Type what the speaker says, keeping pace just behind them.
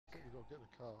Go get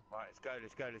the car. Right, let's go,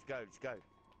 let's go, let's go, let's go.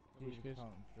 He's good. Job.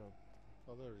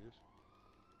 Oh, there he is.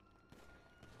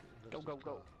 Go, go,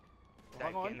 go.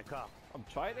 Dave, get in the car. I'm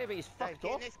trying to, but he's Dave, fucked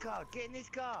get off. in this car, get in this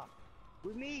car.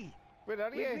 With me. Where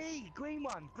are you? With me. Green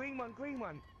one, green one, green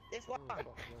one. This one.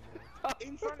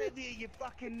 In front of you, you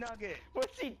fucking nugget.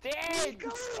 What's he dead?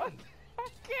 Going?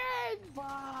 Again!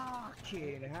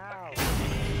 Fucking hell.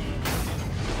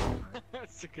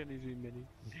 Suck on his wee mini.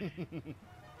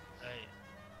 Hey.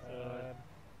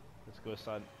 Let's go,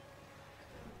 son.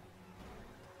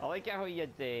 I like it how you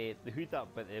had the hood up,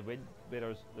 but the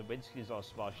windscreen's all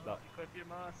smashed up. Equip your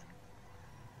mask.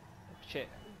 Shit.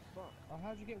 Fuck. Oh,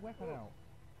 how'd you get weapon out?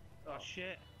 Oh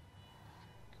shit.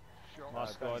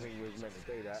 Mask I on. don't think you was meant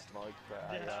to do that, Mike, but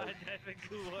Yeah, I never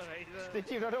go on either.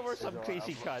 Did you run over some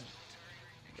crazy cunt?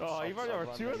 Oh, you ran over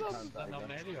two of them? Not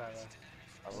many either.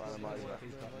 I ran him over.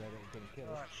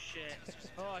 Oh shit.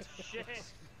 Oh shit.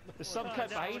 There's some cunt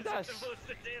behind us. Supposed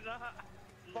to do that.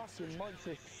 Fucking Mike's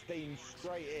just steamed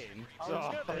straight in.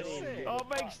 Oh,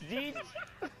 Mike's dead!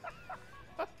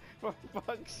 For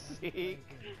fuck's sake!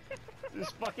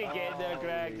 Just fucking get in there,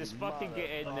 Greg. Just fucking get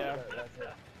in there.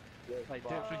 Like,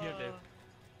 do it for here, Dave.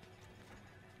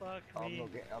 Fuck me.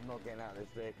 I'm not getting out of this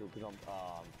vehicle because I'm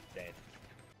dead.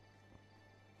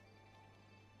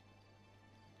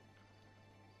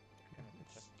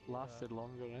 It's lasted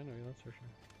longer anyway, that's for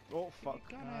sure. Oh fuck.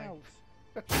 Gun out!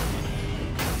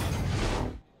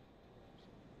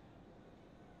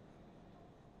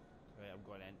 Right, I'm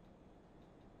going in.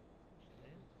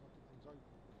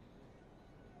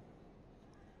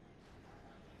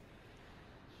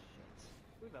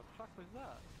 Who the fuck was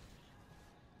that?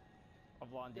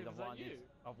 I've landed, Was I've that landed, you?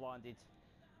 I've landed.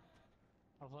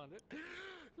 I've landed.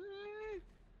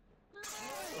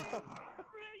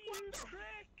 You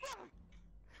prick!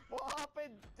 What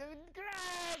happened, dude,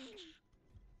 Greg?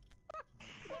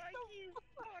 Why you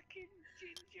fucking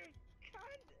ginger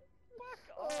cunt? Fuck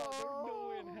off! There's no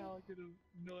way in hell I could have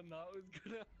known that was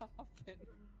gonna happen.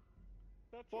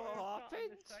 That's What why I sat on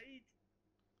happened? the side.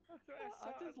 That's why I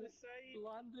sat on the side.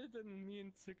 Landed and me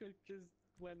and Suka just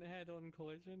went head-on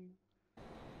collision.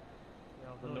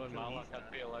 Yeah, but knowing my luck, I'd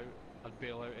bail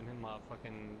out and then my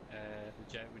fucking the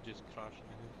jet would just crash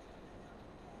into him.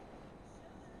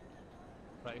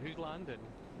 Right, who's landing?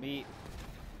 Me.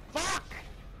 Fuck!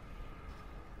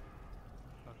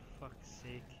 For fuck's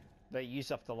sake. Right, you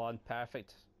have to land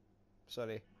perfect.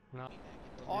 Sorry. No.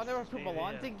 Oh, I never put my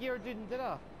landing gear down, did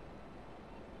I?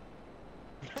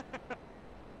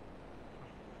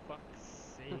 Fuck's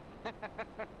sake.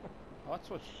 Oh, that's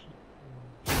what.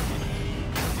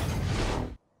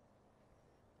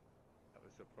 That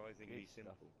was surprisingly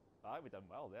simple. Aye, we done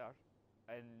well there.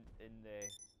 And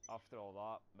after all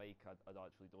that, Mike, I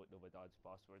actually don't know my dad's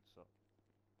password, so.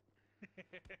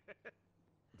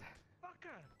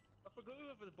 Fucker! I forgot to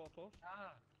go for the bop off.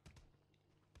 Ah.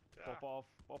 Pop off,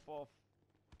 pop off.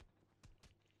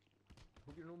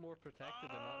 Hope you're no more protected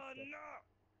than that. Oh no!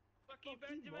 Fuck you,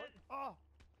 Benjamin! Oh,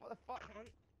 what the fuck?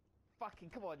 Fucking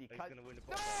come on, you He's cunt. gonna win the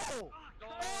No! ball.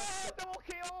 Oh, double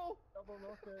KO! Double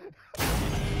knockout.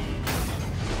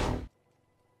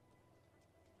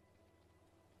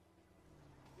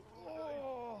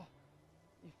 Oh,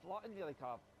 you flattened me like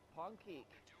a pancake.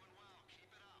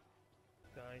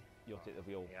 Guy. You'll take the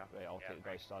wheel. Yeah, Right, I'll yeah, take the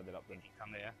guy standing up then. If you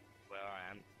come here, where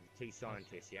I am, the two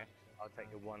scientists, yeah? I'll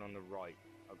take the one on the right.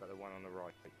 I've got the one on the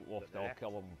right. We'll Look I'll there.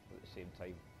 kill him at the same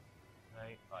time.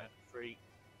 Right, 3,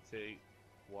 2,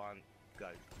 1, go.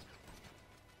 Are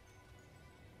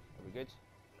we good?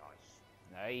 Nice.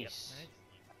 Nice. Nice.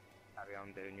 Carry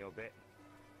on doing your bit.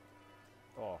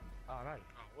 Oh, Oh no,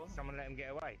 what? someone let him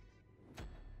get away.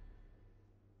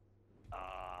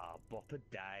 Ah, Bopper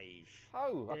Dave.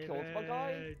 how? I killed my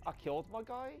guy. David. I killed my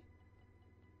guy.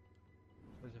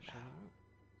 Was a shame.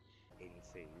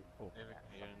 Into. Oh,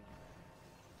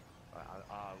 Right,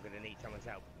 I'm gonna need someone's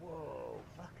help. Whoa,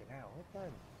 fucking hell, what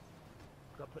done?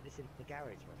 Gotta put this in the garage,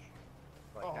 Rush.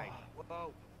 Right, Oh. Dave.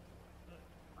 Whoa.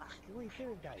 Fuck, what are you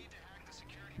doing, Dave?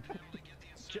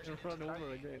 Getting run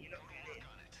over again. You're not getting in.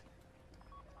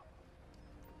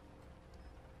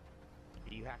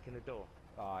 Are you hacking the door?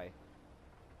 aye.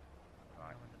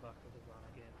 Right. I'm in the back of the van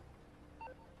again.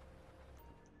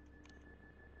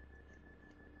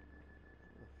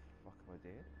 What the fuck am I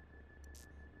doing?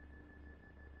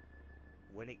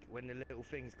 When the little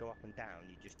things go up and down,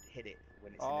 you just hit it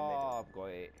when it's in the Oh, middle. I've got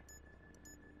it.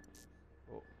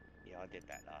 Oh, Yeah, I did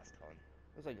that last time.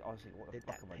 I was like, what the Did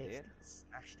fuck that am I pissed, doing?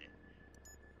 smashed it.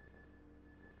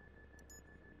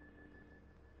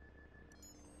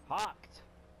 Hacked.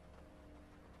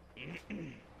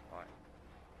 Right.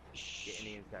 Get in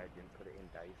the insurgent, put it in,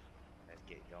 Dave. Let's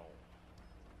get going.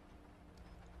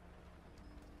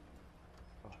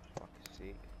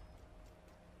 sake.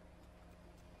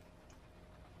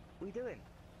 What are you doing?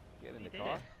 Get in the did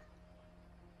car. it.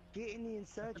 Get in the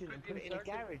Insurgent and put it in a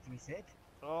garage, we said.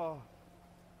 Oh.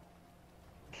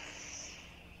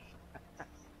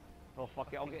 Oh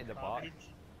fuck it, I'll get in the back.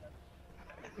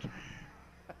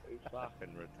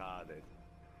 Fucking retarded.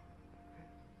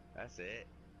 That's it.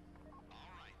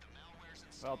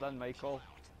 Well done, Michael.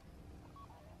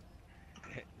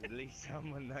 At least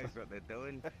someone knows what they're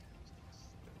doing.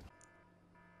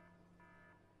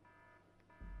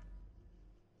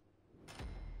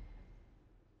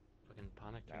 Fucking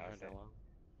panic Now right it's it. along.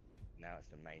 Now it's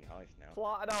the main heist now.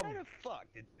 Platinum! How the fuck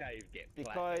did Dave get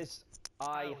platinum? Because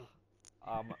I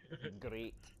am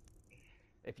great.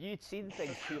 If you'd seen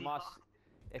things too much,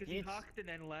 if Because he you'd hacked and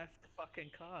then left the fucking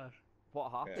car.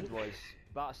 what happened was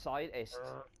that scientist,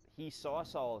 he saw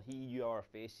us all, he knew our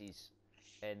faces,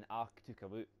 and I took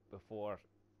him out before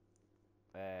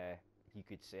he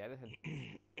could say anything.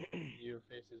 Your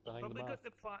face is behind Probably the got mask.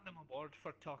 the platinum award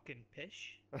for talking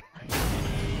pish. Not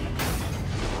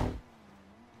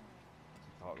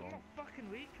Come wrong. on, fucking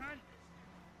wait, can't.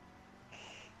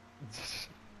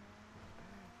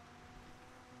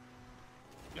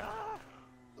 Ah!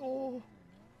 Oh!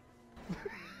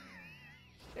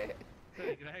 Shit!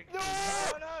 Sorry, Greg. No!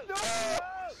 No!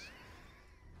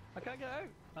 I can't get out!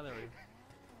 Oh, there we go.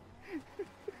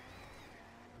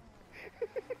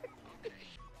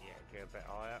 Yeah, get a bit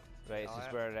higher. Right, this is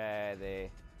Higher. where the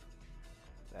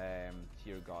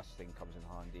tear gas thing comes in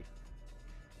handy.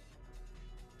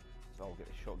 So I'll get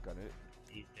the shotgun out.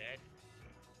 He's dead.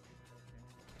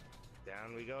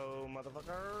 Down we go,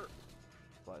 motherfucker.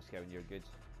 Let's go when you're good.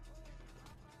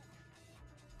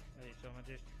 Right, so I'm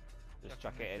just Just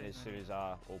chuck it in as soon as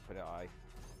I open it, aye.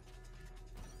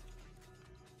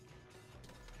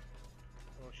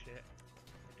 Oh shit.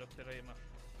 I dropped it right in my.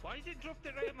 Why did it drop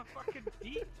it right in my fucking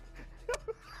feet?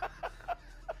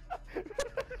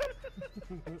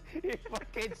 You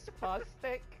fucking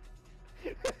spastic!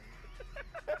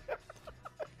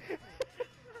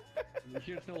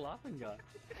 You're still laughing, guy.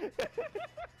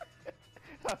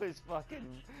 That was fucking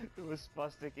the most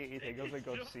spasticated thing I think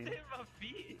I've Dropped seen. it in my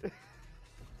feet. Oh,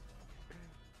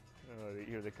 right,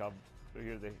 here they come.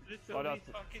 Here they. This Oh, no, only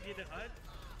fucking you the head.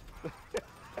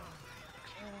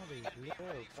 Oh, these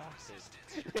little bastards.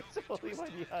 it's only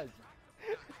one he has.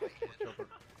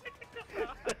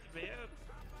 That's better.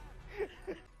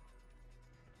 There's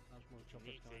more choppers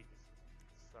Need to coming.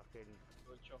 fucking.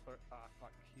 Go chopper. Ah,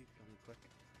 fuck. He's coming quick.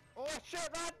 Oh shit,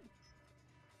 run!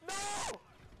 No!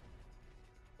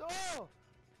 No!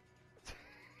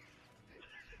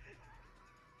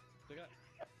 Look at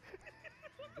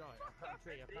God, I can't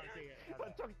see it.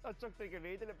 I chucked the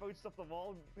grenade and it bounced off the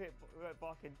wall and hit right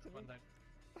back into me. one down.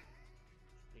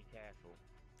 Be careful.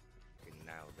 Fucking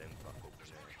nail them fuckers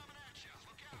in there.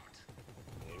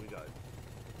 Here we go.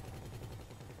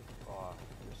 Oh,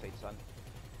 your side, son.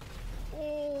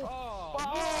 Oh! Oh,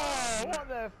 Oh, what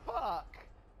the fuck?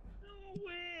 No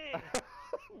way!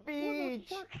 Beach!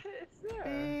 What the fuck is that?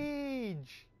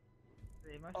 Beach!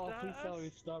 They must Oh, have please tell us. me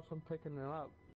start from picking them up.